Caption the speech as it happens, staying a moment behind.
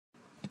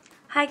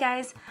Hi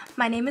guys,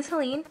 my name is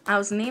Helene. I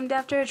was named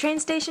after a train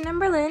station in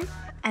Berlin,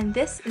 and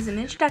this is an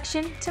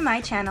introduction to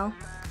my channel.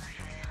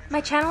 My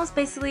channel is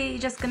basically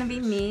just gonna be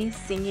me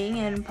singing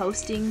and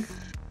posting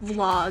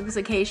vlogs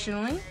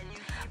occasionally,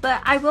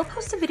 but I will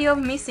post a video of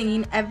me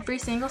singing every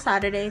single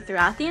Saturday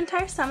throughout the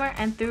entire summer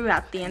and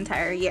throughout the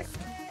entire year.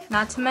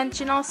 Not to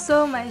mention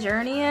also my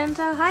journey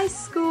into high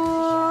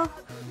school.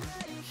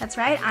 That's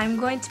right, I'm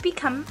going to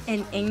become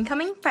an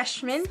incoming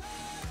freshman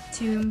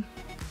to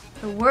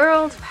the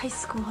world of high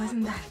school.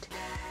 Isn't that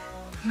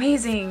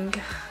amazing?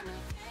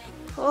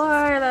 Or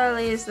at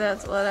least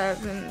that's what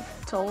I've been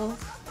told.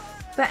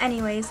 But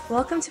anyways,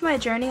 welcome to my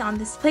journey on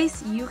this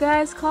place you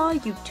guys call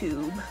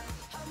YouTube.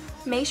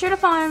 Make sure to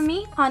follow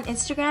me on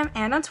Instagram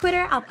and on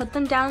Twitter. I'll put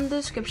them down in the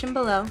description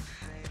below.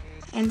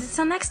 And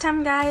until next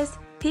time guys,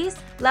 peace,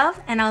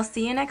 love, and I'll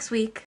see you next week.